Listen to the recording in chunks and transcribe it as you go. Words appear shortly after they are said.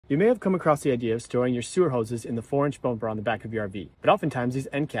You may have come across the idea of storing your sewer hoses in the 4-inch bumper on the back of your RV, but oftentimes these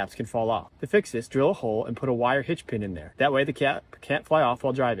end caps can fall off. To fix this, drill a hole and put a wire hitch pin in there. That way the cap can't fly off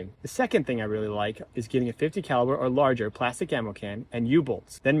while driving. The second thing I really like is getting a 50 caliber or larger plastic ammo can and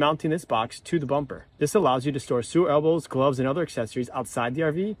U-bolts, then mounting this box to the bumper. This allows you to store sewer elbows, gloves, and other accessories outside the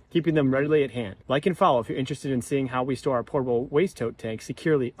RV, keeping them readily at hand. Like and follow if you're interested in seeing how we store our portable waste tote tank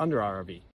securely under our RV.